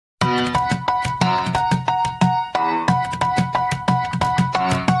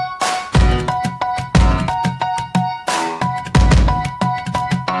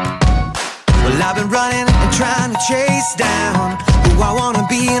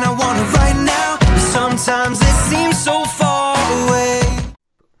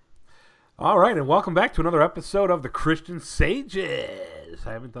right, and welcome back to another episode of the Christian Sages.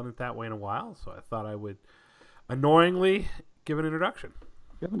 I haven't done it that way in a while, so I thought I would annoyingly give an introduction.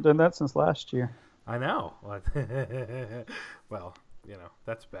 You haven't done that since last year. I know. Well,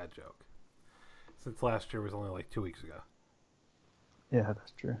 that's a bad joke. Since last year was only like 2 weeks ago. Yeah,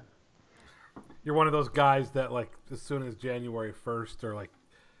 that's true. You're one of those guys that, like, as soon as January 1st or, like,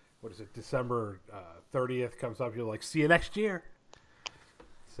 December 30th comes up, you're like, see you next year.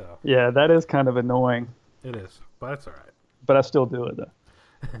 So yeah, that is kind of annoying. It is, but that's all right. But I still do it, though.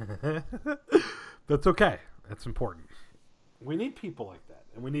 That's okay. That's important. We need people like that,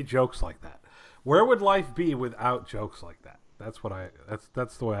 and we need jokes like that. Where would life be without jokes like that? That's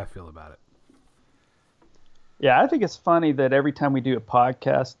the way I feel about it. Yeah, I think it's funny that every time we do a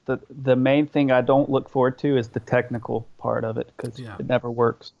podcast, the main thing I don't look forward to is the technical part of it, because it never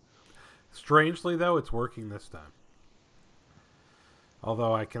works. Strangely, though, it's working this time.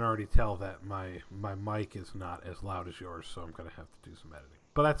 Although I can already tell that my mic is not as loud as yours, so I'm going to have to do some editing.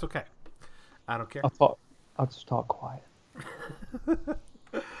 But that's okay. I don't care. I'll just talk quiet.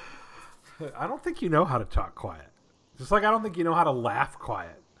 I don't think you know how to talk quiet. Just like I don't think you know how to laugh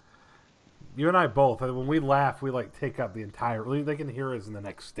quiet. You and I both. When we laugh, we like take up the entire. They can hear us in the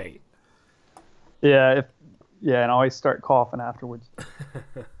next state. Yeah, and I always start coughing afterwards.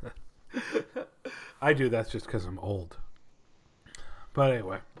 I do. That's just because I'm old. But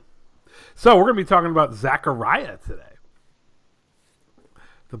anyway, so we're going to be talking about Zachariah today.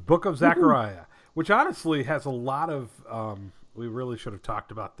 The book of Zachariah, which honestly has a lot of, we really should have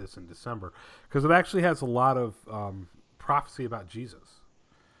talked about this in December, because it actually has a lot of prophecy about Jesus.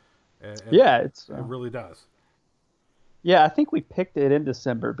 And it really does. Yeah, I think we picked it in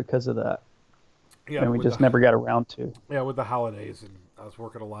December because of that. Yeah, and we just never got around to. Yeah, with the holidays, and I was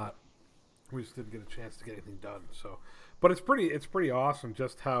working a lot. We just didn't get a chance to get anything done, so... But it's pretty awesome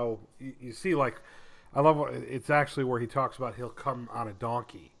just how you see, like, I love it's actually where he talks about he'll come on a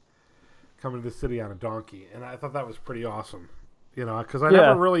donkey, come into the city on a donkey. And I thought that was pretty awesome, because I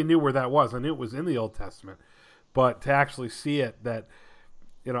never really knew where that was. I knew it was in the Old Testament, but to actually see it, that,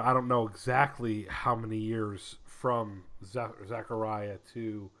 I don't know exactly how many years from Zachariah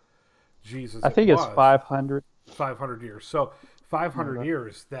to Jesus. I think it's 500. 500 years. So 500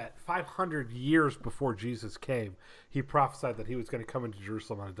 years, that 500 years before Jesus came, he prophesied that he was going to come into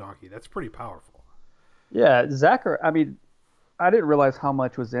Jerusalem on a donkey. That's pretty powerful. Yeah, I mean, I didn't realize how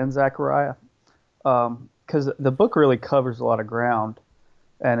much was in Zechariah, because the book really covers a lot of ground,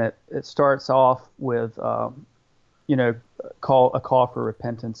 and it starts off with, a call for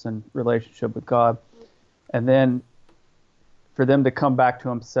repentance and relationship with God, and then for them to come back to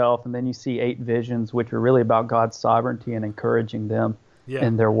himself, and then you see 8 visions, which are really about God's sovereignty and encouraging them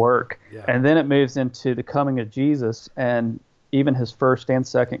in their work. Yeah. And then it moves into the coming of Jesus and even his first and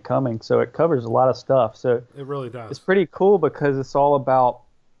second coming. So it covers a lot of stuff. So it really does. It's pretty cool because it's all about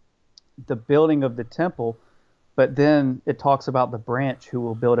the building of the temple, but then it talks about the branch who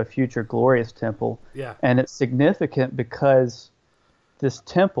will build a future glorious temple. Yeah. And it's significant because the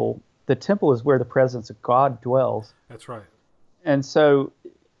temple is where the presence of God dwells. That's right. And so,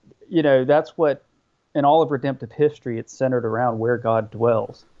 that's what, in all of redemptive history, it's centered around where God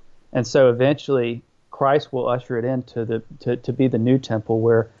dwells. And so eventually Christ will usher it into to be the new temple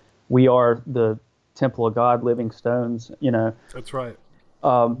where we are the temple of God, living stones, That's right.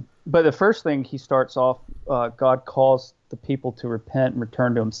 But the first thing he starts off, God calls the people to repent and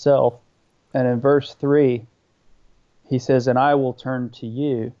return to himself. And in verse 3, he says, "And I will turn to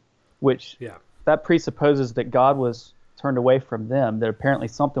you," which that presupposes that God was turned away from them, that apparently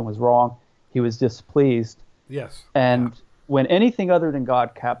something was wrong. He was displeased. Yes. And when anything other than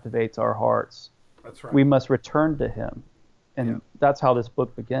God captivates our hearts, that's right, we must return to him. And that's how this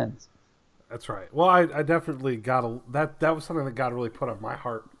book begins. That's right. Well, I definitely got that was something that God really put on my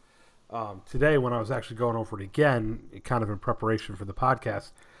heart today when I was actually going over it again, kind of in preparation for the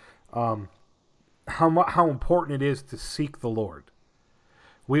podcast, how important it is to seek the Lord.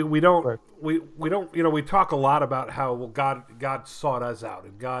 We don't we talk a lot about how God sought us out,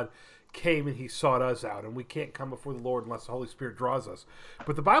 and God came and he sought us out, and we can't come before the Lord unless the Holy Spirit draws us.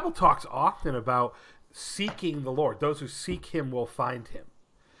 But the Bible talks often about seeking the Lord. Those who seek him will find him.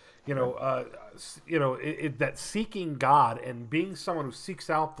 That seeking God and being someone who seeks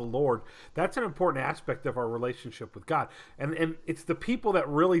out the Lord, that's an important aspect of our relationship with God. And it's the people that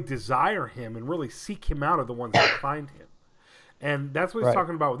really desire him and really seek him out are the ones that find him. And that's what he's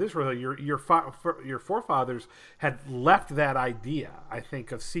talking about with Israel. Your forefathers had left that idea, I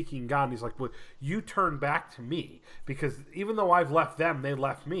think, of seeking God. And he's like, well, you turn back to me, because even though I've left them, they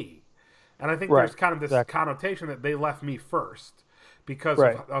left me. And I think there's kind of this connotation that they left me first. because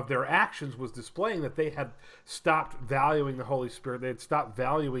Right. of their actions was displaying that they had stopped valuing the Holy Spirit. They had stopped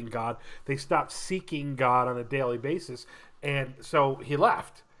valuing God. They stopped seeking God on a daily basis. And so he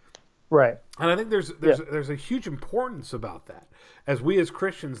left. Right. And I think there's Yeah. there's a huge importance about that as we as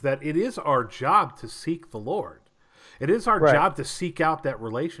Christians, that it is our job to seek the Lord. It is our Right. job to seek out that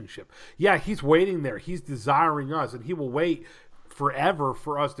relationship. Yeah, he's waiting there. He's desiring us, and he will wait forever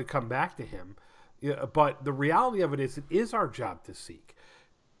for us to come back to him. Yeah, but the reality of it is our job to seek.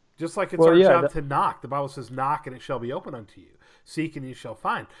 Just like it's our job to knock. The Bible says, knock and it shall be open unto you. Seek and you shall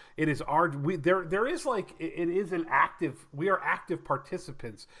find. It is there is like, it is an active, we are active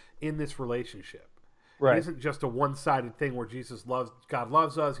participants in this relationship. Right. It isn't just a one-sided thing where God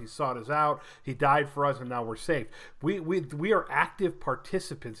loves us, he sought us out, he died for us, and now we're saved. We are active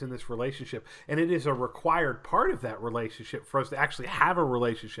participants in this relationship, and it is a required part of that relationship for us to actually have a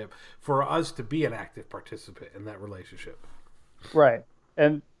relationship, for us to be an active participant in that relationship. Right.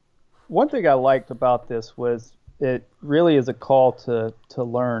 And one thing I liked about this was it really is a call to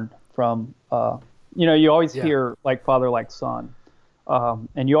learn from, you always hear like father, like son.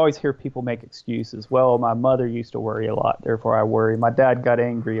 And you always hear people make excuses. Well, my mother used to worry a lot, therefore I worry. My dad got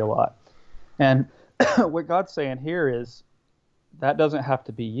angry a lot. And what God's saying here is that doesn't have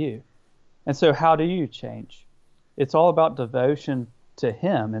to be you. And so how do you change? It's all about devotion to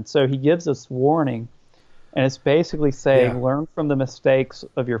him. And so he gives us warning. And it's basically saying, learn from the mistakes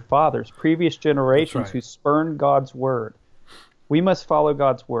of your fathers, previous generations who spurned God's word. We must follow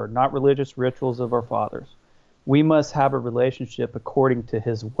God's word, not religious rituals of our fathers. We must have a relationship according to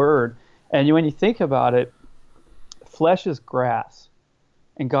his word. And when you think about it, flesh is grass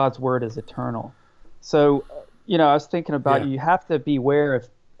and God's word is eternal. So, I was thinking about you have to beware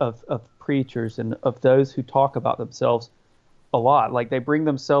of preachers and of those who talk about themselves a lot. Like they bring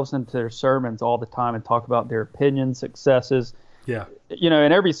themselves into their sermons all the time and talk about their opinions, successes. Yeah. In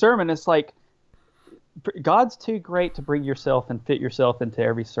every sermon, it's like, God's too great to bring yourself and fit yourself into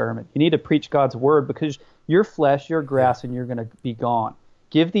every sermon. You need to preach God's word because you're flesh, you're grass, and you're going to be gone.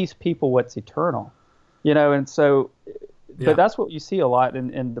 Give these people what's eternal, and so, but that's what you see a lot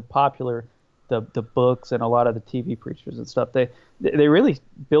in the popular, the books and a lot of the TV preachers and stuff. They really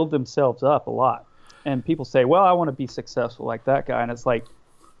build themselves up a lot. And people say, well, I want to be successful like that guy. And it's like,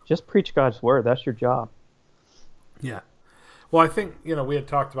 just preach God's word. That's your job. Yeah. Well, I think, we had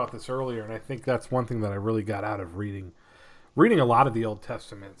talked about this earlier, and I think that's one thing that I really got out of reading a lot of the Old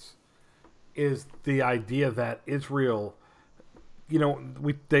Testaments is the idea that Israel,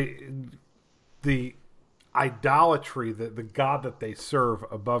 the idolatry, the God that they serve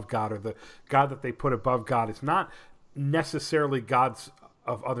above God, or the God that they put above God, is not necessarily gods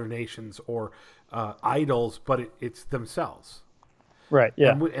of other nations or idols, but it's themselves. Right.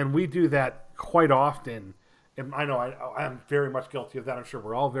 Yeah. And we do that quite often. And I know I'm very much guilty of that. I'm sure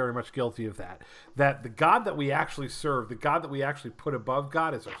we're all very much guilty of that. That the God that we actually serve, the God that we actually put above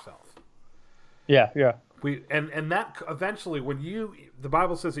God, is ourselves. Yeah. Yeah. And that eventually, the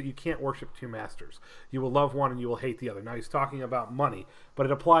Bible says that you can't worship two masters. You will love one and you will hate the other. Now he's talking about money, but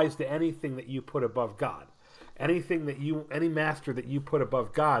it applies to anything that you put above God. Any master that you put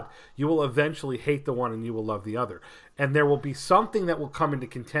above God, you will eventually hate the one and you will love the other. And there will be something that will come into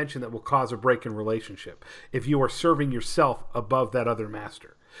contention that will cause a break in relationship if you are serving yourself above that other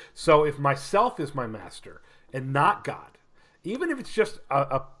master. So if myself is my master and not God, even if it's just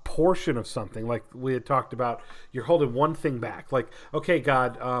a portion of something, like we had talked about, you're holding one thing back. Like, okay,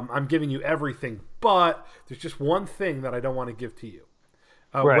 God, I'm giving you everything, but there's just one thing that I don't want to give to you.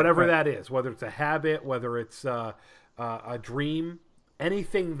 Whatever that is, whether it's a habit, whether it's a dream,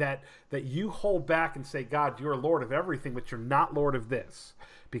 anything that you hold back and say, God, you're Lord of everything, but you're not Lord of this,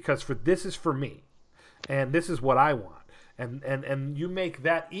 because this is for me, and this is what I want. And you make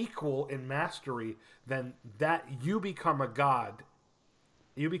that equal in mastery, then that you become a God.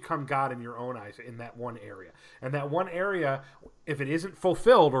 You become God in your own eyes in that one area. And that one area, if it isn't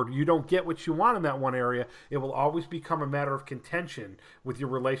fulfilled or you don't get what you want in that one area, it will always become a matter of contention with your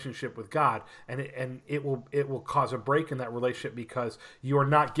relationship with God. And it will cause a break in that relationship because you are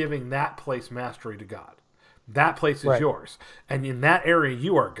not giving that place mastery to God. That place is yours. And in that area,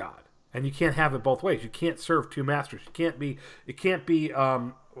 you are God. And you can't have it both ways. You can't serve two masters. It can't be,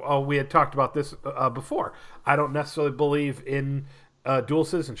 we had talked about this before. I don't necessarily believe in dual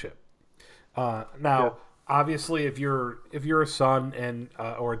citizenship. Obviously, if you're a son and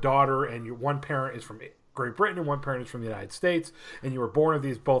or a daughter, and your one parent is from Great Britain and one parent is from the United States, and you were born of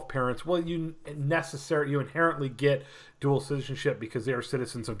these both parents, well, you inherently get dual citizenship because they are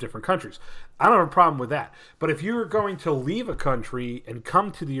citizens of different countries. I don't have a problem with that. But if you're going to leave a country and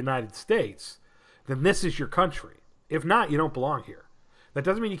come to the United States, then this is your country. If not, you don't belong here. That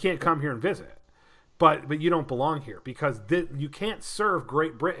doesn't mean you can't come here and visit, but you don't belong here because you can't serve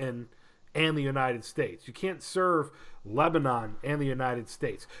Great Britain and the United States. You can't serve Lebanon and the United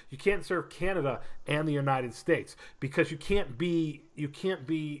States. You can't serve Canada and the United States because you can't be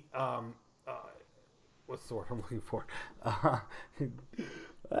what's the word I'm looking for? I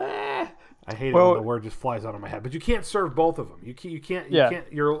hate it when the word just flies out of my head. But you can't serve both of them. You can't.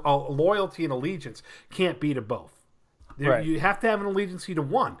 Your loyalty and allegiance can't be to both. Right. You have to have an allegiance to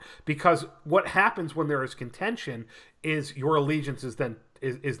one, because what happens when there is contention is your allegiance is then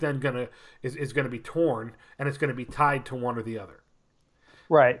gonna be torn, and it's gonna be tied to one or the other.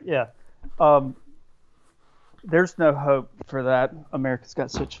 Right. Yeah. There's no hope for that. America's got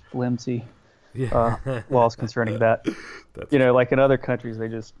such flimsy laws concerning that. Like in other countries, they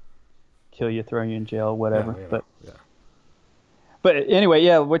just kill you, throw you in jail, whatever. But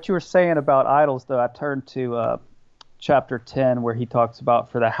anyway, what you were saying about idols, though, I turned to chapter 10, where he talks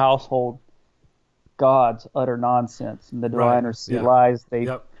about for the household gods utter nonsense, and the diviners see lies. They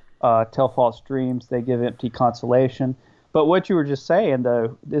tell false dreams. They give empty consolation. But what you were just saying,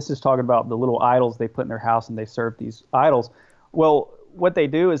 though, this is talking about the little idols they put in their house, and they serve these idols. Well, what they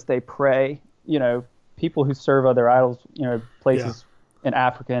do is they pray. People who serve other idols, places in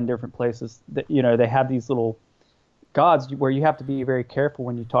Africa and different places, that, they have these little gods where you have to be very careful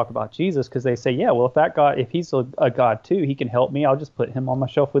when you talk about Jesus, because they say, well, if that God, if he's a God too, he can help me. I'll just put him on my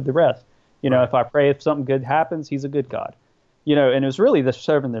shelf with the rest. If I pray, if something good happens, he's a good God. And it was really the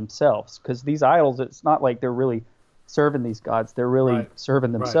serving themselves, because these idols, it's not like they're really serving these gods. They're really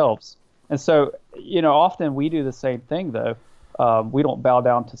serving themselves. And so, often we do the same thing, though. We don't bow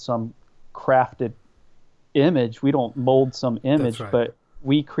down to some crafted image. We don't mold some image, but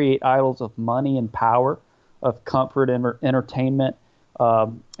we create idols of money and power, of comfort and entertainment,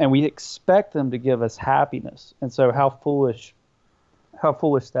 and we expect them to give us happiness. And so how foolish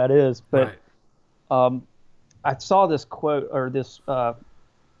that is. But I saw this quote, or this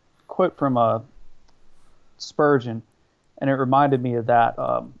quote from Spurgeon, and it reminded me of that.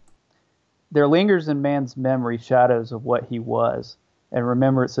 There lingers in man's memory shadows of what he was, and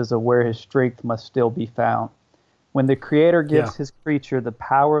remembrances of where his strength must still be found. When the Creator gives his creature the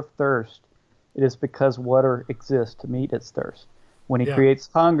power of thirst, it is because water exists to meet its thirst. When he creates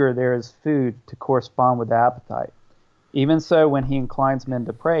hunger, there is food to correspond with the appetite. Even so, when he inclines men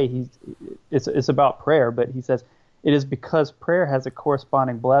to pray, it's about prayer, but he says it is because prayer has a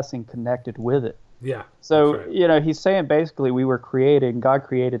corresponding blessing connected with it. Yeah. So, he's saying basically we were created, God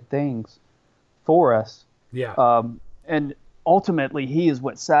created things for us. Yeah. And ultimately, he is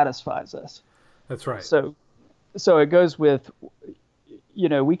what satisfies us. That's right. So it goes with,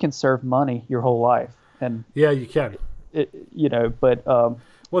 we can serve money your whole life, and you can. But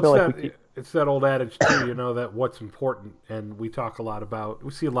it's that old adage too, that what's important, and we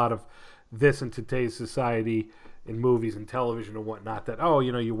see a lot of this in today's society, in movies and television and whatnot. That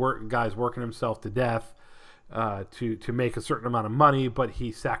guy's working himself to death to make a certain amount of money, but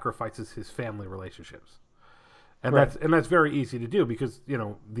he sacrifices his family relationships. And that's very easy to do, because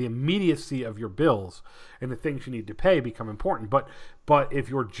the immediacy of your bills and the things you need to pay become important. But if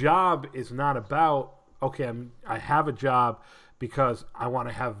your job is not about, I have a job because I want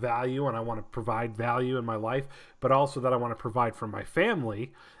to have value and I want to provide value in my life, but also that I want to provide for my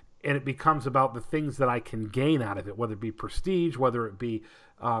family, and it becomes about the things that I can gain out of it, whether it be prestige, whether it be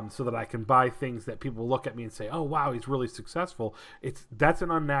so that I can buy things that people look at me and say, oh wow, he's really successful. That's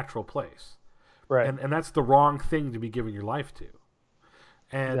an unnatural place. Right. And that's the wrong thing to be giving your life to.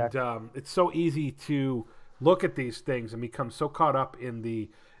 And it's so easy to look at these things and become so caught up in the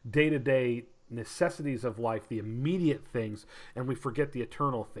day-to-day necessities of life, the immediate things, and we forget the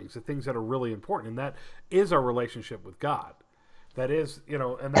eternal things, the things that are really important. And that is our relationship with God. That is,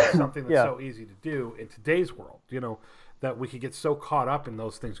 and that's something that's so easy to do in today's world, that we could get so caught up in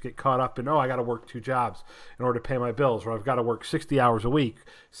those things, get caught up in, I got to work 2 jobs in order to pay my bills, or I've got to work 60 hours a week,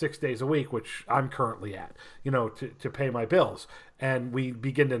 6 days a week, which I'm currently at, to pay my bills. And we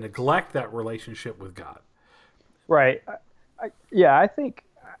begin to neglect that relationship with God. Right. I think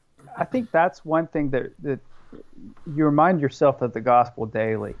that's one thing that you remind yourself of the gospel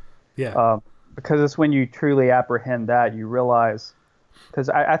daily. Yeah. Because it's when you truly apprehend that, you realize, because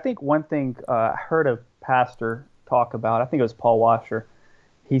I think one thing I heard a pastor talk about, I think it was Paul Washer,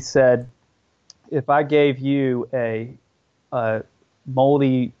 he said, if I gave you a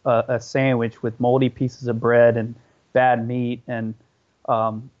sandwich with moldy pieces of bread and bad meat, and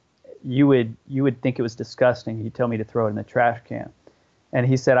you would think it was disgusting, you'd tell me to throw it in the trash can. And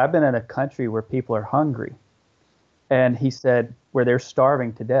he said, I've been in a country where people are hungry, and he said, where they're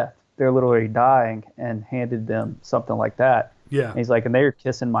starving to death. They're literally dying, and handed them something like that. Yeah. And he's like, and they are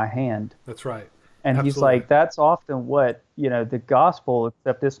kissing my hand. That's right. And Absolutely. he's like, that's often what, the gospel,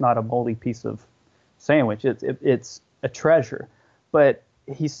 except it's not a moldy piece of sandwich. It's a treasure. But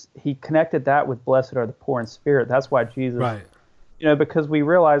he connected that with blessed are the poor in spirit. That's why Jesus, Right. Because we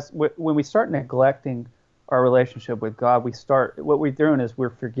realize when we start neglecting our relationship with God, what we're doing is we're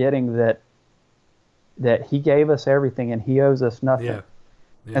forgetting that he gave us everything and he owes us nothing. Yeah.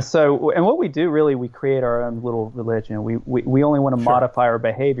 Yeah. And so, and what we do really, we create our own little religion. We only want to modify our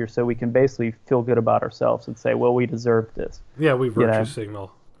behavior so we can basically feel good about ourselves and say, well, we deserve this. Yeah, we virtue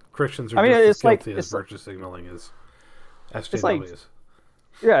signal. Christians are just as guilty as virtue signaling is. SJW is.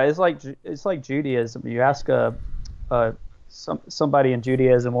 Yeah, it's like Judaism. You ask somebody in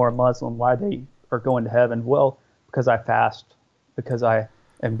Judaism or a Muslim why they are going to heaven. Well, because I fast, because I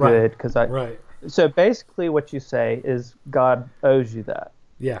am good, because I. Right. So basically, what you say is God owes you that.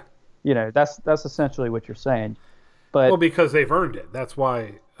 Yeah. That's essentially what you're saying. But because they've earned it. That's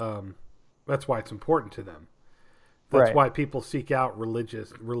why it's important to them. That's why people seek out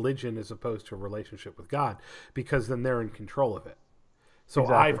religion as opposed to a relationship with God, because then they're in control of it. So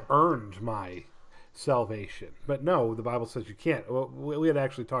I've earned my salvation. But no, the Bible says you can't. Well, we had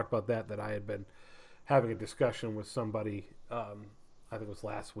actually talked about that I had been having a discussion with somebody, I think it was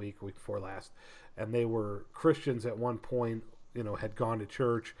last week before last, and they were Christians at one point, had gone to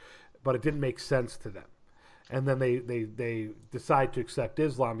church, but it didn't make sense to them. And then they decide to accept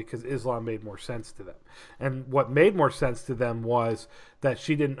Islam because Islam made more sense to them. And what made more sense to them was that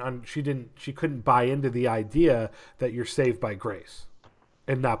she couldn't buy into the idea that you're saved by grace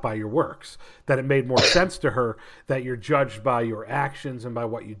and not by your works. That it made more sense to her that you're judged by your actions and by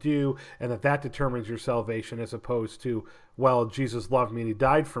what you do, and that determines your salvation, as opposed to, well, Jesus loved me and he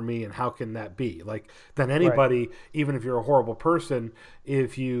died for me, and how can that be? Like, then anybody, even if you're a horrible person,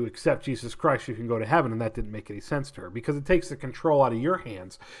 if you accept Jesus Christ, you can go to heaven. And that didn't make any sense to her, because it takes the control out of your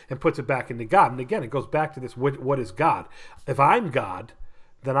hands and puts it back into God. And again, it goes back to this, what is God? If I'm God,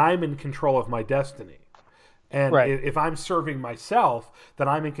 then I'm in control of my destiny. And if I'm serving myself, then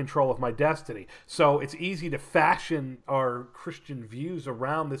I'm in control of my destiny. So it's easy to fashion our Christian views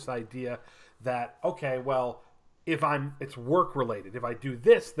around this idea that, okay, well, it's work related. If I do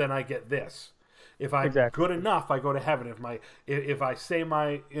this, then I get this. If I'm good enough, I go to heaven. If I say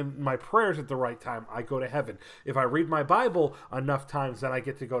my prayers at the right time, I go to heaven. If I read my Bible enough times, then I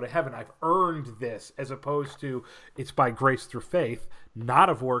get to go to heaven. I've earned this, as opposed to it's by grace through faith, not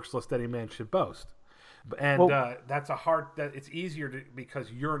of works, lest any man should boast. And it's easier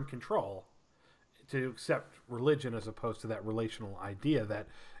because you're in control to accept religion, as opposed to that relational idea that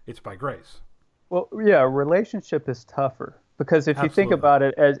it's by grace. Well, yeah, relationship is tougher, because if you think about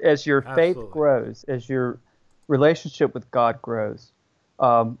it, as your faith grows, as your relationship with God grows,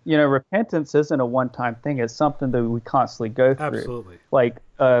 repentance isn't a one-time thing. It's something that we constantly go through. Absolutely. Like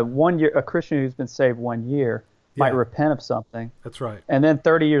 1 year, a Christian who's been saved 1 year might repent of something. That's right. And then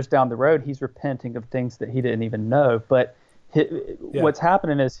 30 years down the road, he's repenting of things that he didn't even know. But what's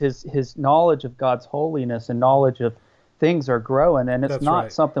happening is his knowledge of God's holiness and knowledge of things are growing, and it's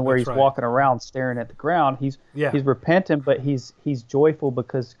not something where he's walking around staring at the ground. He's repentant, but he's joyful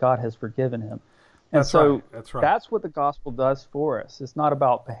because God has forgiven him. And that's what the gospel does for us. It's not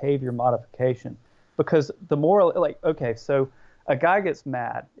about behavior modification, because the more, so a guy gets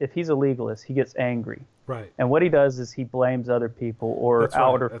mad. If he's a legalist, he gets angry. Right. And what he does is he blames other people or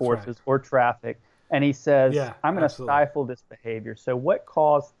outer forces or traffic, and he says, I'm going to stifle this behavior. So what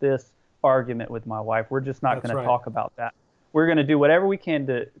caused this argument with my wife? We're just not going to talk about that. We're going to do whatever we can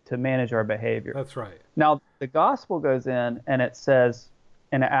to manage our behavior. That's right. Now, the gospel goes in and it says,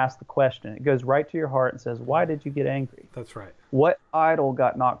 and it asks the question. It goes right to your heart and says, why did you get angry? That's right. What idol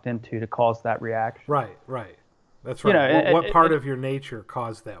got knocked into to cause that reaction? Right. That's right. What part of your nature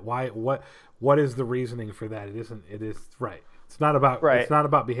caused that? Why? What is the reasoning for that? It isn't. It is right. It's not about. Right. It's not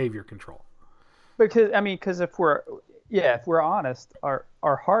about behavior control. Because if we're honest, our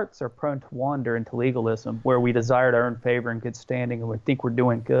hearts are prone to wander into legalism, where we desire to earn favor and good standing, and we think we're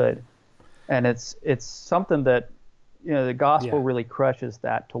doing good, and it's something that the gospel really crushes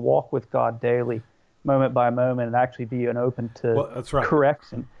that, to walk with God daily, moment by moment, and actually be open to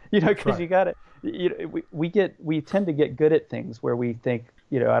correction. Because you got it. We tend to get good at things where we think,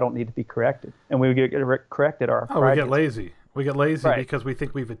 I don't need to be corrected, and we get corrected. We get lazy. We get lazy because we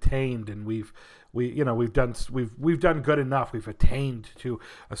think we've attained, and we've done good enough. We've attained to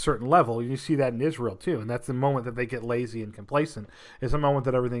a certain level. You see that in Israel too, and that's the moment that they get lazy and complacent. Is the moment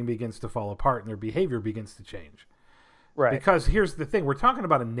that everything begins to fall apart and their behavior begins to change. Right. Because here's the thing: we're talking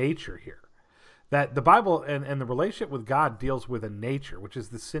about a nature here. That the Bible and the relationship with God deals with a nature, which is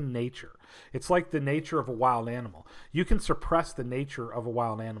the sin nature. It's like the nature of a wild animal. You can suppress the nature of a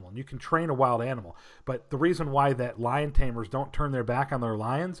wild animal, and you can train a wild animal. But the reason why that lion tamers don't turn their back on their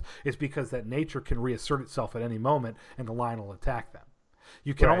lions is because that nature can reassert itself at any moment, and the lion will attack them.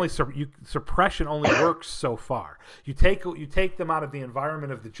 You can only suppression only works so far. You take them out of the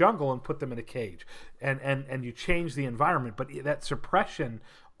environment of the jungle and put them in a cage, and you change the environment. But that suppression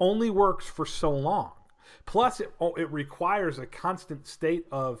only works for so long. Plus, it requires a constant state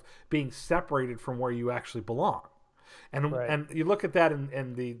of being separated from where you actually belong. And you look at that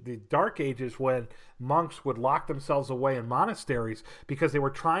in the Dark Ages, when monks would lock themselves away in monasteries because they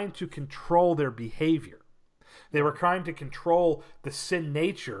were trying to control their behavior. They were trying to control the sin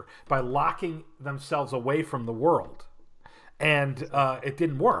nature by locking themselves away from the world. And it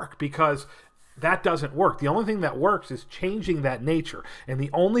didn't work, because that doesn't work. The only thing that works is changing that nature. And the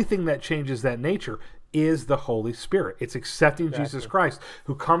only thing that changes that nature is the Holy Spirit. It's accepting Jesus Christ,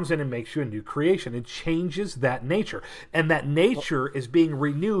 who comes in and makes you a new creation. It changes that nature. And that nature is being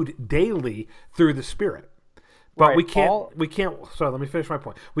renewed daily through the Spirit. But we can't, so let me finish my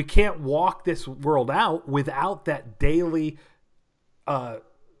point. We can't walk this world out without that daily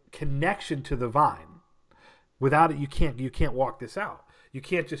connection to the vine. Without it, you can't walk this out. You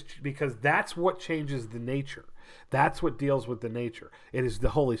can't just, because that's what changes the nature. That's what deals with the nature. It is the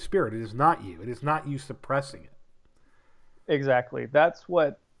Holy Spirit. It is not you. It is not you suppressing it. Exactly. That's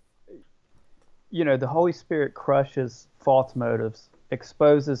what, the Holy Spirit crushes false motives,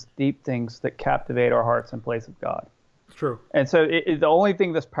 exposes deep things that captivate our hearts in place of God. It's true. And so the only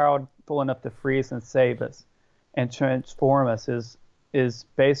thing that's powerful enough to free us and save us and transform us is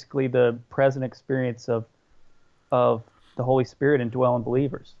basically the present experience of the Holy Spirit indwelling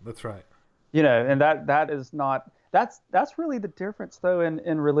believers. That's right. And that is not, that's really the difference, though,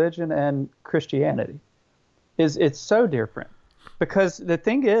 in religion and Christianity. It's so different. Because the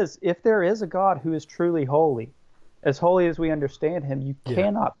thing is, if there is a God who is truly holy as we understand him, you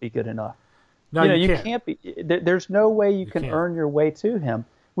cannot be good enough. No, you can't be. There's no way you can earn your way to him,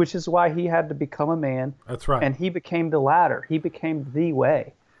 which is why he had to become a man. That's right. And he became the ladder. He became the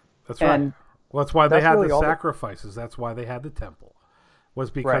way. That's right. Well, that's why they had the sacrifices. That's why they had the temple,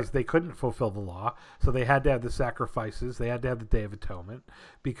 was because they couldn't fulfill the law. So they had to have the sacrifices. They had to have the Day of Atonement,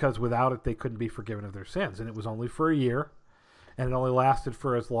 because without it, they couldn't be forgiven of their sins. And it was only for a year, and it only lasted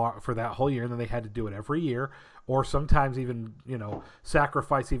for as long, for that whole year. And then they had to do it every year, or sometimes even,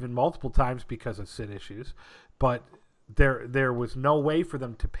 sacrifice even multiple times because of sin issues. But there was no way for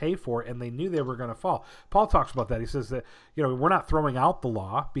them to pay for it, and they knew they were going to fall. Paul talks about that. He says that, we're not throwing out the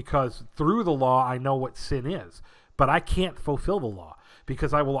law, because through the law I know what sin is, but I can't fulfill the law,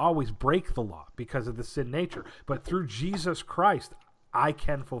 because I will always break the law because of the sin nature. But through Jesus Christ, I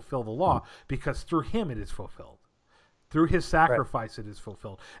can fulfill the law, because through him it is fulfilled. Through his sacrifice it is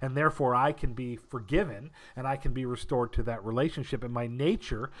fulfilled. And therefore I can be forgiven, and I can be restored to that relationship, and my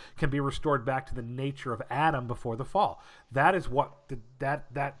nature can be restored back to the nature of Adam before the fall. That is what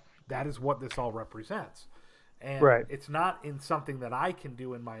that is what this all represents. And it's not in something that I can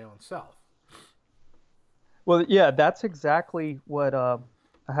do in my own self. Well, yeah, that's exactly what I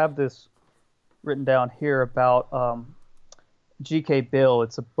have this written down here about G.K. Bill.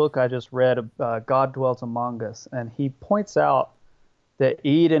 It's a book I just read, God Dwells Among Us, and he points out that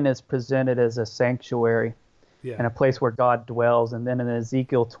Eden is presented as a sanctuary and a place where God dwells. And then in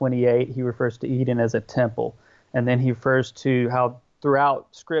Ezekiel 28, he refers to Eden as a temple. And then he refers to how throughout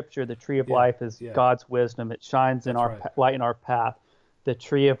Scripture the tree of life is God's wisdom. It shines in light in our path. The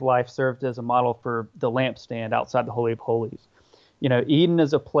tree of life served as a model for the lampstand outside the Holy of Holies. Eden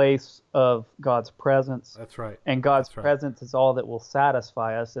is a place of God's presence. That's right. And God's presence is all that will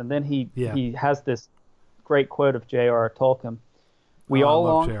satisfy us. And then he has this great quote of J.R.R. Tolkien. We all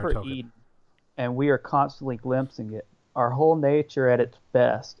long for Eden, and we are constantly glimpsing it. Our whole nature at its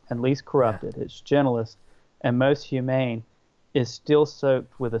best and least corrupted, its gentlest and most humane, is still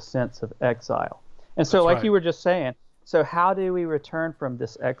soaked with a sense of exile. And so, you were just saying, so how do we return from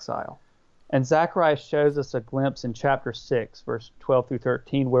this exile? And Zachariah shows us a glimpse in chapter 6, verse 12 through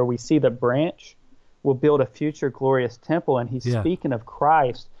 13, where we see the branch will build a future glorious temple, and he's speaking of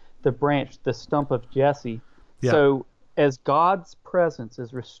Christ, the branch, the stump of Jesse. Yeah. So as God's presence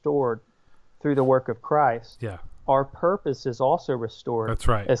is restored through the work of Christ, our purpose is also restored. That's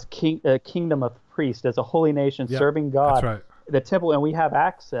right. As a kingdom of priests, as a holy nation serving God. That's right. The temple, and we have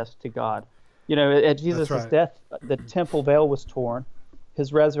access to God. At Jesus' death, the temple veil was torn.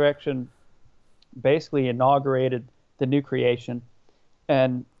 His resurrection basically inaugurated the new creation,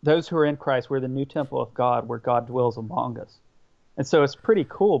 and those who are in Christ, we're the new temple of God, where God dwells among us. And so it's pretty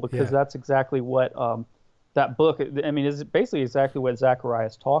cool because Yeah, that's exactly what that book, I mean, is basically exactly what Zachariah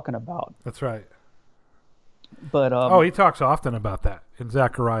is talking about. that's right. But Oh, he talks often about that in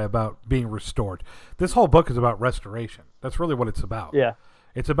Zechariah, about being restored. This whole book is about restoration. That's really what it's about. yeah,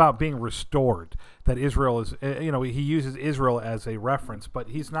 It's about being restored. That Israel is, he uses Israel as a reference, but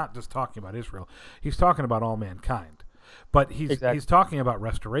he's not just talking about Israel. He's talking about all mankind. But he's exactly. talking about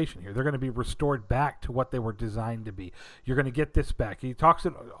restoration here. They're going to be restored back to what they were designed to be. You're going to get this back. He talks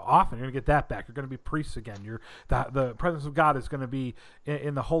it often. You're going to get that back. You're going to be priests again. The presence of God is going to be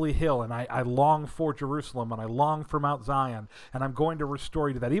in the holy hill, and I long for Jerusalem, and I long for Mount Zion, and I'm going to restore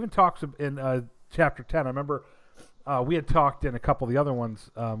you to that. Even talks in chapter 10. I remember we had talked in a couple of the other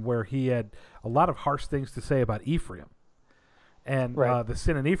ones where he had a lot of harsh things to say about Ephraim and Right. the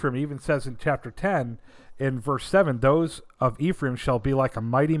sin in Ephraim. He even says in chapter 10, in verse 7, those of Ephraim shall be like a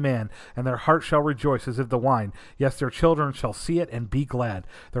mighty man, and their heart shall rejoice as if the wine. Yes, their children shall see it and be glad.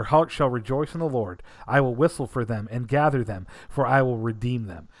 Their heart shall rejoice in the Lord. I will whistle for them and gather them, for I will redeem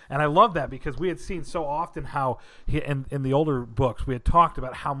them. And I love that because we had seen so often how in the older books we had talked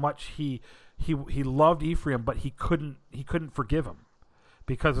about how much he loved Ephraim, but he couldn't forgive him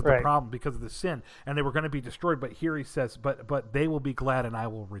because of the Right. problem, because of the sin, and they were going to be destroyed. But here he says, but they will be glad, and I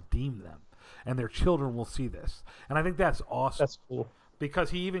will redeem them, and their children will see this. And I think that's awesome. That's cool. Because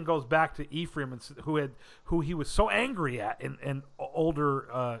he even goes back to Ephraim, who he was so angry at in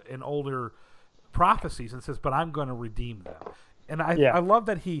older prophecies, and says, "But I'm going to redeem them." And Yeah. I love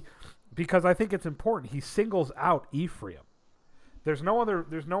that because I think it's important. He singles out Ephraim. There's no other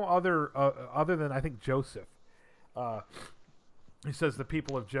other than I think Joseph. He says the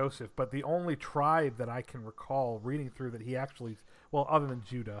people of Joseph, but the only tribe that I can recall reading through that he actually, well, other than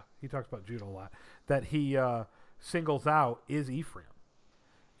Judah, he talks about Judah a lot, that he singles out is Ephraim.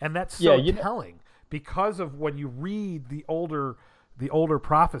 And that's so telling because of when you read the older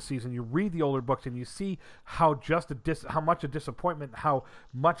prophecies and you read the older books and you see how how much a disappointment, how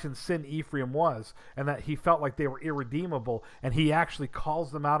much in sin Ephraim was, and that he felt like they were irredeemable, and he actually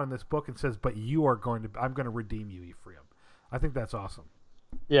calls them out in this book and says, "But I'm going to redeem you, Ephraim." I think that's awesome.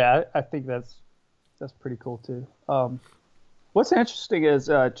 Yeah, I think that's pretty cool too. What's interesting is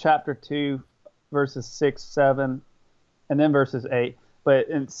chapter 2, verses 6, 7, and then verses 8. But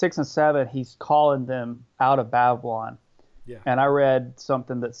in 6 and 7, he's calling them out of Babylon. Yeah. And I read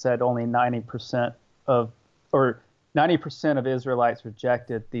something that said only 90% of Israelites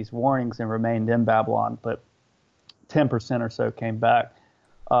rejected these warnings and remained in Babylon, but 10% or so came back.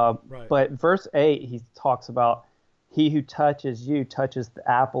 Right. But verse 8, he talks about he who touches you touches the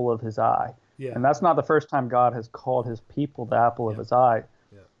apple of his eye. Yeah. And that's not the first time God has called his people the apple of his eye.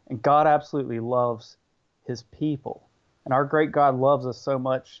 Yeah. And God absolutely loves his people. And our great God loves us so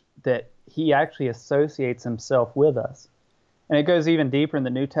much that he actually associates himself with us. And it goes even deeper in the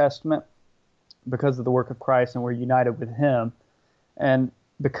New Testament because of the work of Christ, and we're united with him. And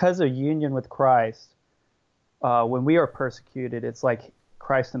because of union with Christ, when we are persecuted, it's like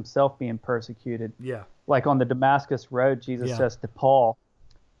Christ himself being persecuted. Yeah. Like on the Damascus Road, Jesus Yeah. says to Paul,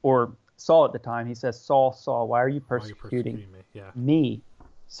 or Saul at the time, he says, Saul, Saul, why are you persecuting me? Yeah. me?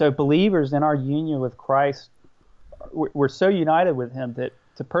 So believers in our union with Christ, we're so united with him that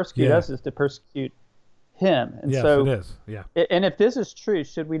to persecute us is to persecute him. And yes, so it is. Yeah. And if this is true,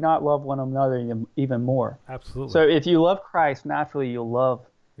 should we not love one another even more? Absolutely. So if you love Christ, naturally you'll love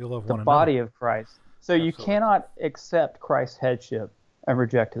the one body another. of Christ. So you Absolutely. cannot accept Christ's headship and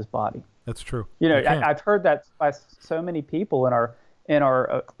reject his body. That's true. You know, You can't. I've heard that by so many people in our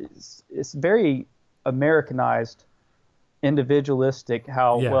it's very Americanized, individualistic.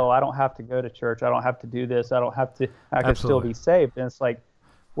 How well I don't have to go to church, I don't have to do this, I can still be saved. And it's like,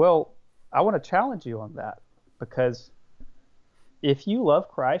 well, I want to challenge you on that, because if you love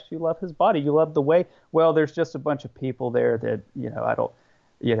Christ, you love his body, you love the way. Well, there's just a bunch of people there that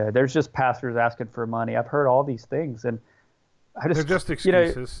there's just pastors asking for money. I've heard all these things, and they're just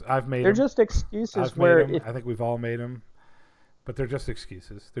excuses. I've made them. They're just excuses. I think we've all made them, but they're just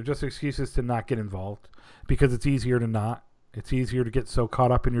excuses. They're just excuses to not get involved because it's easier to not. It's easier to get so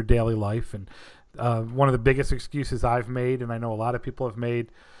caught up in your daily life. And one of the biggest excuses I've made, and I know a lot of people have made,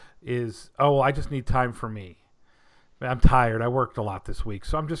 is, I just need time for me. I'm tired. I worked a lot this week,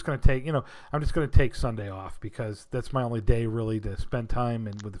 so I'm just going to take Sunday off because that's my only day really to spend time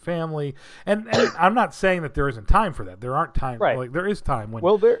with the family. And I'm not saying that there isn't time for that. There aren't time. Right. Like there is time when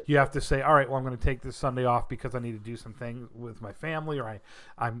you have to say, all right, well, I'm going to take this Sunday off because I need to do something with my family, or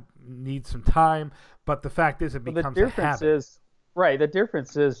I need some time. But the fact is, it becomes a habit. The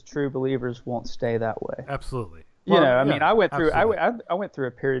difference is true believers won't stay that way. Absolutely. I went through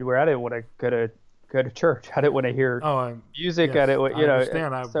a period where I didn't want to go to go to church. I didn't want to hear music. Yes, I didn't, I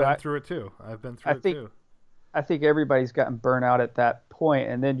understand. I've been through it too. I think everybody's gotten burnt out at that point,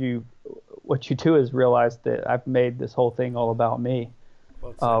 and then what you do is realize that I've made this whole thing all about me.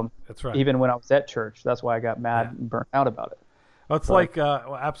 Well, that's right. Even when I was at church, that's why I got mad and burnt out about it. Well, it's like,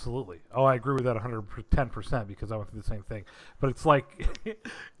 absolutely. Oh, I agree with that 110% because I went through the same thing. But it's like,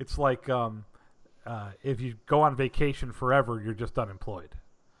 if you go on vacation forever, you're just unemployed.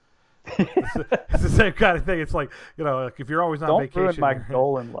 It's the same kind of thing. It's like, like if you're always on vacation. Don't ruin my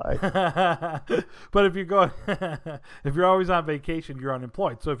goal in life. But if you're always on vacation, you're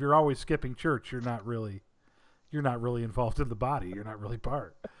unemployed. So if you're always skipping church, you're not really involved in the body. You're not really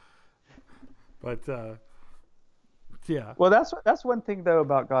part. But yeah. Well, that's one thing though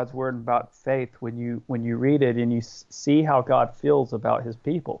about God's word and about faith. When you read it and you see how God feels about His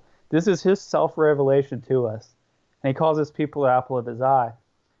people, this is His self-revelation to us, and He calls His people the apple of His eye.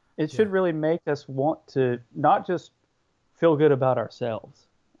 It should really make us want to not just feel good about ourselves.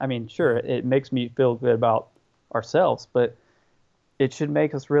 I mean, sure, it makes me feel good about ourselves, but it should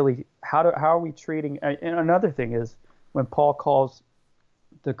make us really, how are we treating, and another thing is when Paul calls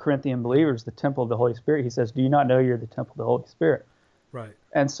the Corinthian believers the temple of the Holy Spirit, he says, do you not know you're the temple of the Holy Spirit? Right.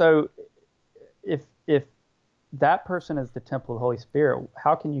 And so if that person is the temple of the Holy Spirit,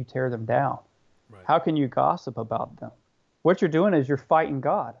 how can you tear them down? Right. How can you gossip about them? What you're doing is you're fighting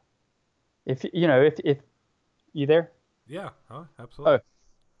God. If you there? Yeah, absolutely. Oh,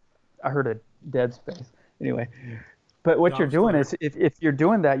 I heard a dead space. Anyway, but what you're doing is if you're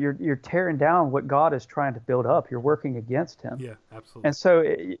doing that, you're tearing down what God is trying to build up. You're working against Him. Yeah, absolutely. And so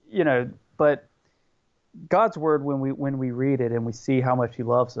but God's word, when we read it and we see how much He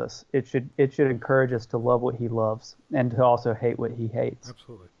loves us, it should encourage us to love what He loves and to also hate what He hates.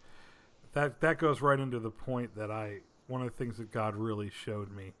 Absolutely. That goes right into the point that one of the things that God really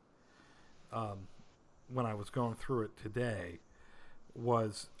showed me when I was going through it today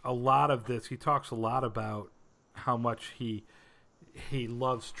was a lot of this. He talks a lot about how much he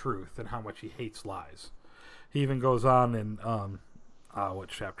loves truth and how much he hates lies. He even goes on in what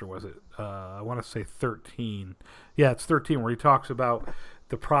chapter was it? I want to say 13. Yeah, it's 13 where he talks about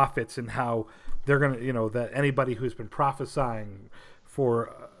the prophets and how they're going to, that anybody who's been prophesying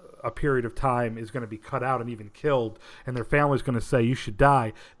for a period of time is going to be cut out and even killed, and their family's going to say you should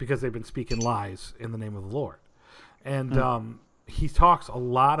die because they've been speaking lies in the name of the Lord. And he talks a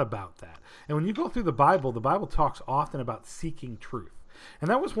lot about that. And when you go through the Bible talks often about seeking truth. And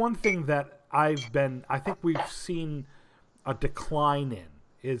that was one thing that I think we've seen a decline in,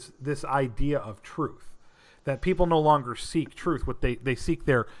 is this idea of truth. That people no longer seek truth. What they seek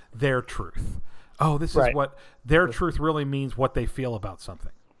their truth. Oh, this is what their truth really means, what they feel about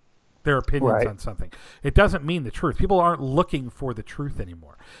something. Their opinions on something. It doesn't mean the truth. People aren't looking for the truth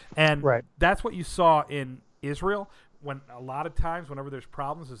anymore. And that's what you saw in Israel, when a lot of times whenever there's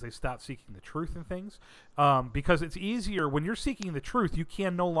problems is they stop seeking the truth in things, because it's easier when you're seeking the truth. You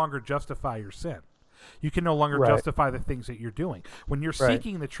can no longer justify your sin. You can no longer justify the things that you're doing. When you're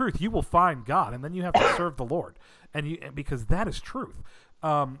seeking the truth, you will find God, and then you have to serve the Lord, because that is truth.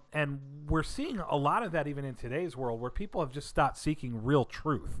 And we're seeing a lot of that even in today's world, where people have just stopped seeking real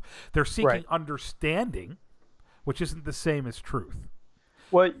truth. They're seeking understanding, which isn't the same as truth.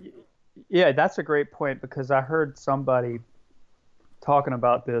 Well, yeah, that's a great point, because I heard somebody talking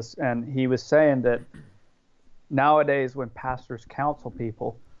about this, and he was saying that nowadays when pastors counsel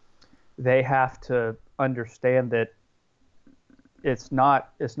people, they have to understand that it's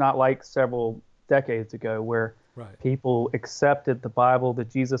not like several decades ago where people accepted the Bible, the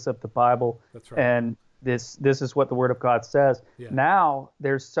Jesus of the Bible, and this is what the Word of God says. Yeah. Now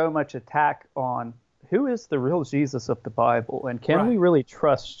there's so much attack on who is the real Jesus of the Bible, and can we really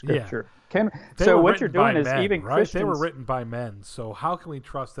trust Scripture? Yeah. So what you're doing is men, even Christians. They were written by men, so how can we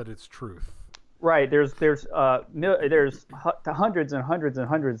trust that it's truth? Right. There's hundreds and hundreds and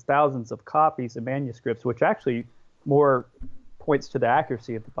hundreds, thousands of copies of manuscripts, which actually more points to the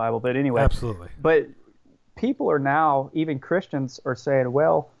accuracy of the Bible. But anyway, absolutely. But people are now, even Christians are saying,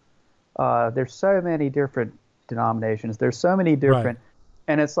 well, there's so many different denominations. There's so many different,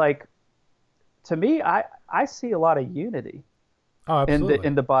 and it's like, to me, I see a lot of unity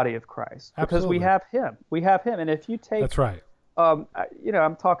in the body of Christ, because we have Him. We have Him, and if you take that's right.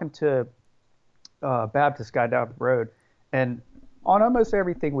 I'm talking to a Baptist guy down the road, and on almost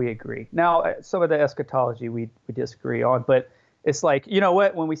everything we agree. Now, some of the eschatology we disagree on, but it's like,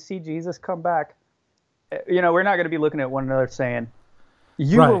 when we see Jesus come back, we're not going to be looking at one another saying,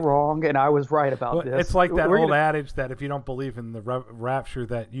 You Right. were wrong, and I was right about Well, this. it's like that We're old gonna- adage that if you don't believe in the rapture,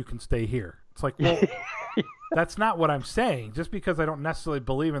 that you can stay here. It's like, well, that's not what I'm saying. Just because I don't necessarily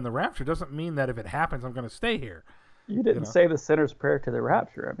believe in the rapture doesn't mean that if it happens, I'm going to stay here. You didn't say the sinner's prayer to the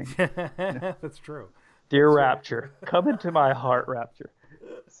rapture. I mean, That's true. dear rapture, come into my heart, rapture.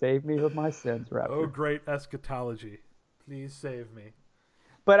 Save me of my sins, rapture. Oh, great eschatology. Please save me.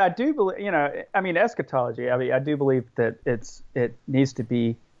 But I do believe, eschatology. I mean, I do believe that it needs to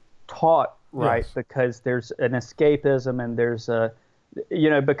be taught right, Yes. because there's an escapism, and there's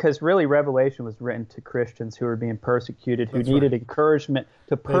because really Revelation was written to Christians who were being persecuted, who That's needed right. encouragement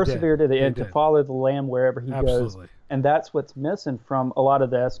to persevere to the end, to did. follow the Lamb wherever he goes. Absolutely. And that's what's missing from a lot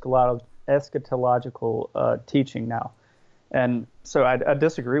of the eschatological teaching now. And so I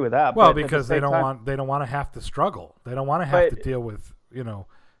disagree with that. Well, but at the because they same don't time- want to have to struggle. They don't want to have But- to deal with but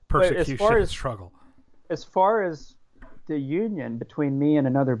as persecution far and as- struggle. As far as the union between me and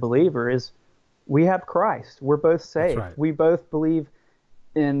another believer is, we have Christ. We're both saved. right. We both believe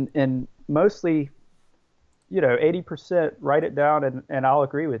in mostly, 80%. Write it down, and I'll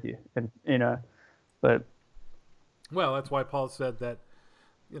agree with you. And but Well, that's why Paul said that,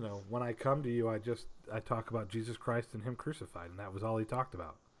 when I come to you, I talk about Jesus Christ and him crucified, and that was all he talked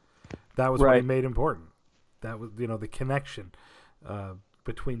about. That was what he Right. made important. That was, the connection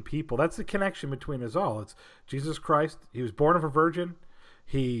between people. That's the connection between us all. It's Jesus Christ. He was born of a virgin.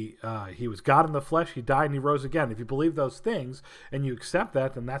 He was God in the flesh. He died and he rose again. If you believe those things and you accept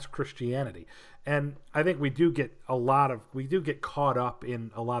that, then that's Christianity. And I think we do get caught up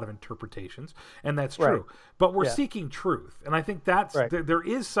in a lot of interpretations, and that's true. Right. But we're Yeah. seeking truth, and I think that's Right. there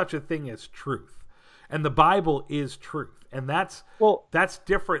is such a thing as truth, and the Bible is truth, and that's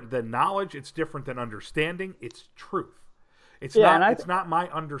different than knowledge. It's different than understanding. It's truth. It's not my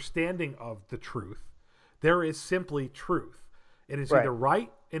understanding of the truth. There is simply truth. It is either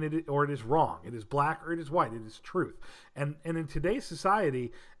right or it is wrong. It is black or it is white. It is truth. And in today's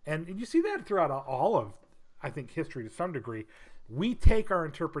society, and you see that throughout all of, I think, history to some degree, we take our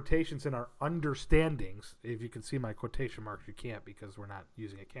interpretations and our understandings. If you can see my quotation marks, you can't because we're not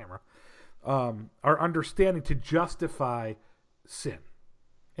using a camera. Our understanding to justify sin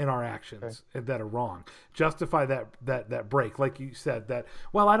in our actions that are wrong, justify that break, like you said, that,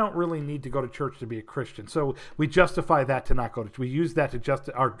 well, I don't really need to go to church to be a Christian, so we justify that to not go to. We use that to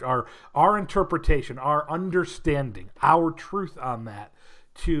justify our interpretation, our understanding, our truth on that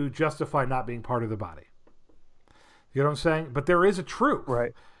to justify not being part of the body. You know what I'm saying? But there is a truth.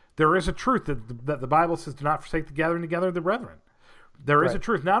 Right. There is a truth that the Bible says, "Do not forsake the gathering together of the brethren." There is a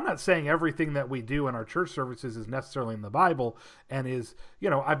truth. Now, I'm not saying everything that we do in our church services is necessarily in the Bible, and is,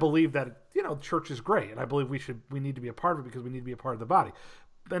 I believe that, church is great, and I believe we need to be a part of it because we need to be a part of the body.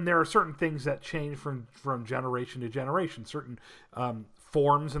 And there are certain things that change from generation to generation, certain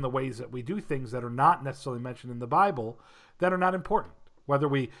forms and the ways that we do things that are not necessarily mentioned in the Bible that are not important. Whether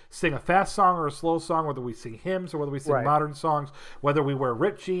we sing a fast song or a slow song, whether we sing hymns or whether we sing modern songs, whether we wear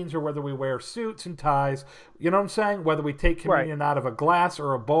ripped jeans or whether we wear suits and ties, you know what I'm saying? Whether we take communion out of a glass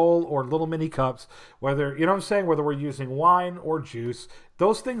or a bowl or little mini cups, whether, you know what I'm saying? Whether we're using wine or juice,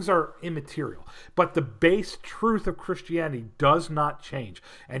 those things are immaterial. But the base truth of Christianity does not change.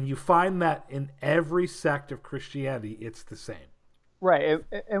 And you find that in every sect of Christianity, it's the same. Right.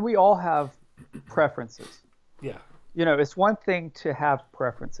 And we all have preferences. Yeah. It's one thing to have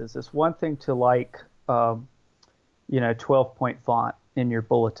preferences. It's one thing to like, 12-point font in your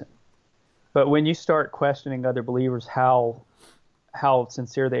bulletin. But when you start questioning other believers how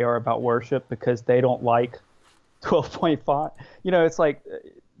sincere they are about worship because they don't like 12-point font, it's like,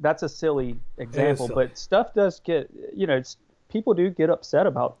 that's a silly example. silly. But stuff does get, people do get upset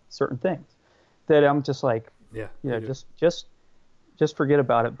about certain things that I'm just like, just forget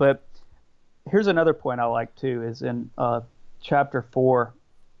about it. But here's another point I like too, is in chapter 4.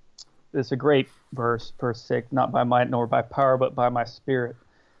 It's a great verse 6, not by might nor by power, but by my spirit.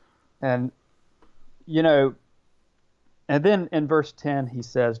 And, and then in verse 10, he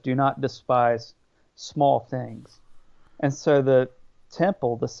says, do not despise small things. And so the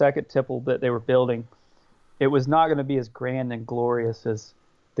temple, the second temple that they were building, it was not going to be as grand and glorious as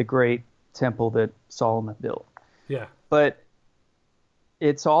the great temple that Solomon built. Yeah. But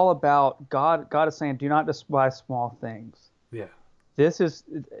it's all about God. God is saying, do not despise small things. Yeah.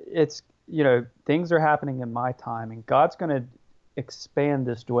 Things are happening in my time, and God's going to expand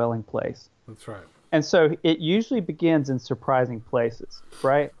this dwelling place. That's right. And so it usually begins in surprising places,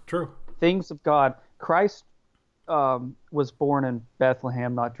 right? True. Things of God. Christ was born in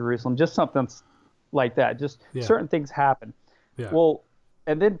Bethlehem, not Jerusalem, just something like that. Just certain things happen. Yeah. Well,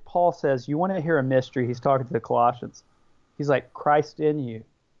 and then Paul says, you want to hear a mystery? He's talking to the Colossians. He's like, Christ in you,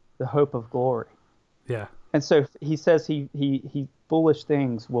 the hope of glory. Yeah. And so he says he foolish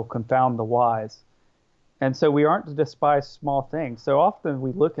things will confound the wise. And so we aren't to despise small things. So often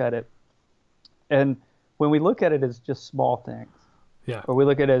we look at it, and when we look at it as just small things, Yeah. or we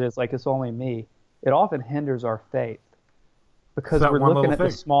look at it as like it's only me, it often hinders our faith. Because that we're one looking little at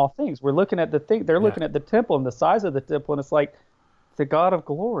the thing. small things. We're looking at the thing. They're looking at the temple and the size of the temple, and it's like the God of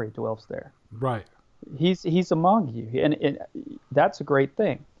glory dwells there. Right. He's among you, and that's a great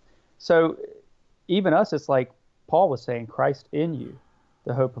thing. So even us, it's like Paul was saying, Christ in you,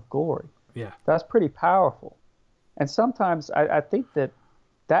 the hope of glory. Yeah. That's pretty powerful. And sometimes I think that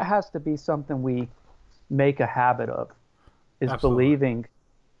has to be something we make a habit of, is Absolutely. believing,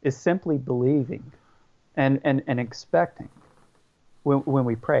 is simply believing and expecting when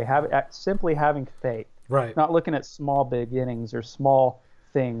we pray, simply having faith. Right. Not looking at small beginnings or small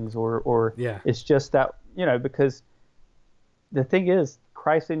things or Yeah. it's just that, because the thing is,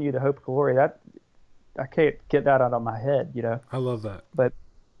 Christ in you, the hope of glory, that I can't get that out of my head, I love that.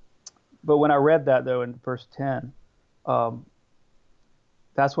 But when I read that, though, in verse 10,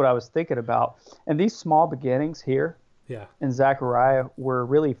 that's what I was thinking about. And these small beginnings here Yeah. in Zachariah were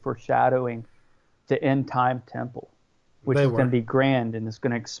really foreshadowing the end time temple, which They is going were. to be grand, and it's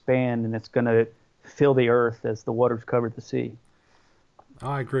going to expand, and it's going to fill the earth as the waters covered the sea.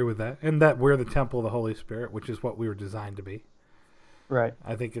 I agree with that. And that we're the temple of the Holy Spirit, which is what we were designed to be. Right.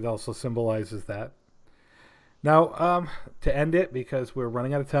 I think it also symbolizes that. Now, to end it, because we're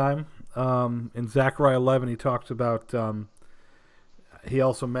running out of time, in Zechariah 11, he talks about, he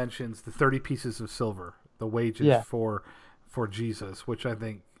also mentions the 30 pieces of silver, the wages for Jesus, which I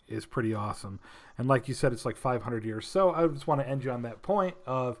think is pretty awesome. And like you said, it's like 500 years. So I just want to end you on that point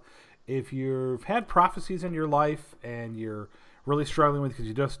of, if you've had prophecies in your life and you're really struggling with it because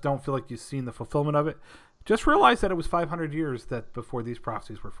you just don't feel like you've seen the fulfillment of it, just realize that it was 500 years that before these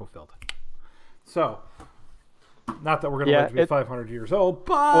prophecies were fulfilled. So, not that we're going to live to be 500 years old,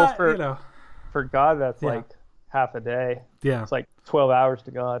 but, for God, that's like half a day. Yeah. It's like 12 hours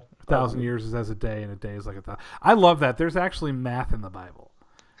to God. 1,000 years is as a day, and a day is like 1,000. I love that. There's actually math in the Bible.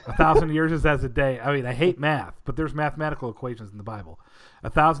 1,000 years is as a day. I mean, I hate math, but there's mathematical equations in the Bible.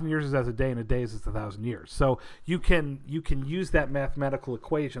 1,000 years is as a day, and a day is as 1,000 years. So you can use that mathematical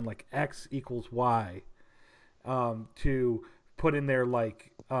equation, like x equals y, to put in there,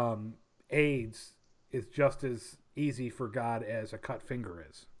 like AIDS is just as easy for God as a cut finger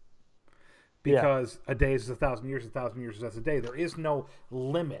is. Because a day is 1,000 years, 1,000 years is as a day. There is no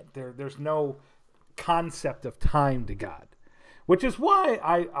limit. There's no concept of time to God. Which is why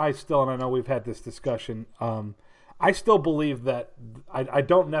I still, and I know we've had this discussion, I still believe that, I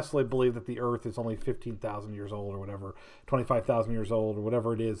don't necessarily believe that the earth is only 15,000 years old or whatever, 25,000 years old or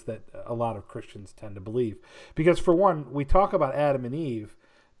whatever it is that a lot of Christians tend to believe. Because for one, we talk about Adam and Eve,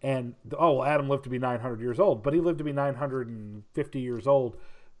 and, Adam lived to be 900 years old, but he lived to be 950 years old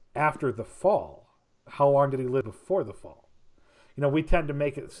after the fall. How long did he live before the fall? We tend to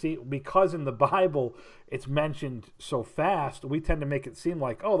make it seem, because in the Bible it's mentioned so fast, we tend to make it seem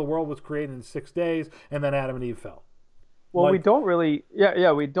like, the world was created in 6 days and then Adam and Eve fell. Well, we don't really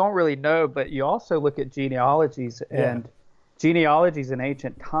know, but you also look at genealogies, and genealogies in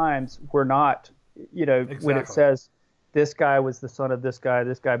ancient times were not, when it says this guy was the son of this guy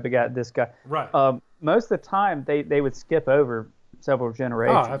begat this guy. Right. Most of the time they would skip over several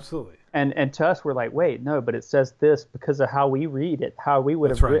generations. Oh, absolutely. And to us, we're like, wait, no, but it says this because of how we read it, how we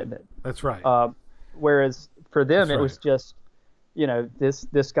would have written it. That's right. Whereas for them, it was just,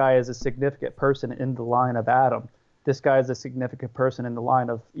 this guy is a significant person in the line of Adam. This guy is a significant person in the line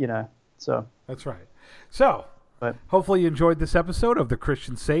of, so. That's right. So, hopefully you enjoyed this episode of The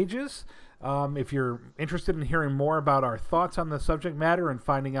Christian Sages. If you're interested in hearing more about our thoughts on the subject matter and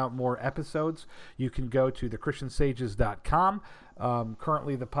finding out more episodes, you can go to thechristiansages.com.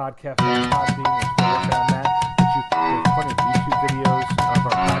 Currently, the podcast is not being working on that, but there's plenty of YouTube videos of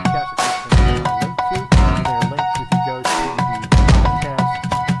our podcast that you can link to. They're linked if you go to the podcast.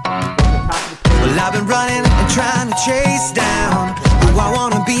 Go to the top of the page. Well, I've been running and trying to chase down who I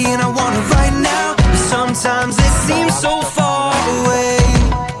want to be, and I want it right now. But sometimes it seems so far away.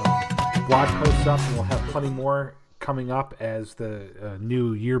 Blog posts up, and we'll have plenty more coming up as the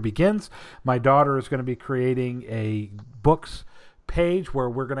new year begins. My daughter is going to be creating a books page where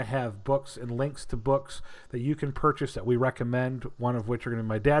we're going to have books and links to books that you can purchase that we recommend, one of which are going to be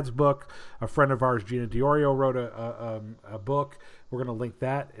my dad's book. A friend of ours, Gina Diorio, wrote a book. We're going to link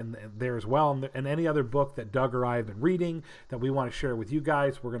that in there as well. And any other book that Doug or I have been reading that we want to share with you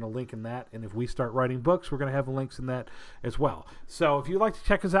guys, we're going to link in that. And if we start writing books, we're going to have links in that as well. So if you'd like to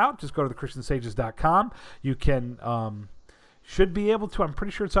check us out, just go to thechristiansages.com. You can should be able to, I'm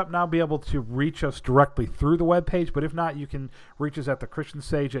pretty sure it's up now, be able to reach us directly through the webpage. But if not, you can reach us at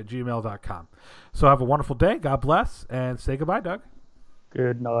thechristiansage@gmail.com. So have a wonderful day. God bless. And say goodbye, Doug.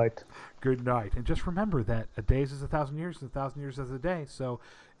 Good night. Good night. And just remember that a day is 1,000 years, and 1,000 years is a day. So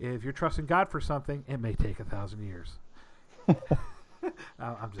if you're trusting God for something, it may take 1,000 years.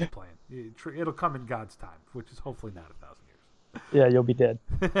 I'm just playing. It'll come in God's time, which is hopefully not 1,000 years. Yeah, you'll be dead.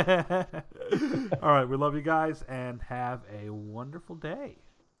 All right. We love you guys, and have a wonderful day.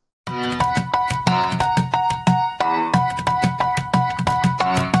 Well,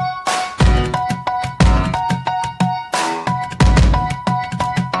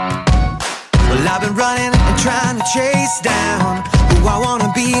 I've been running and trying to chase down who I wanna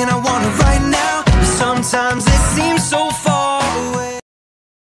be, and I want it right now. But sometimes it seems so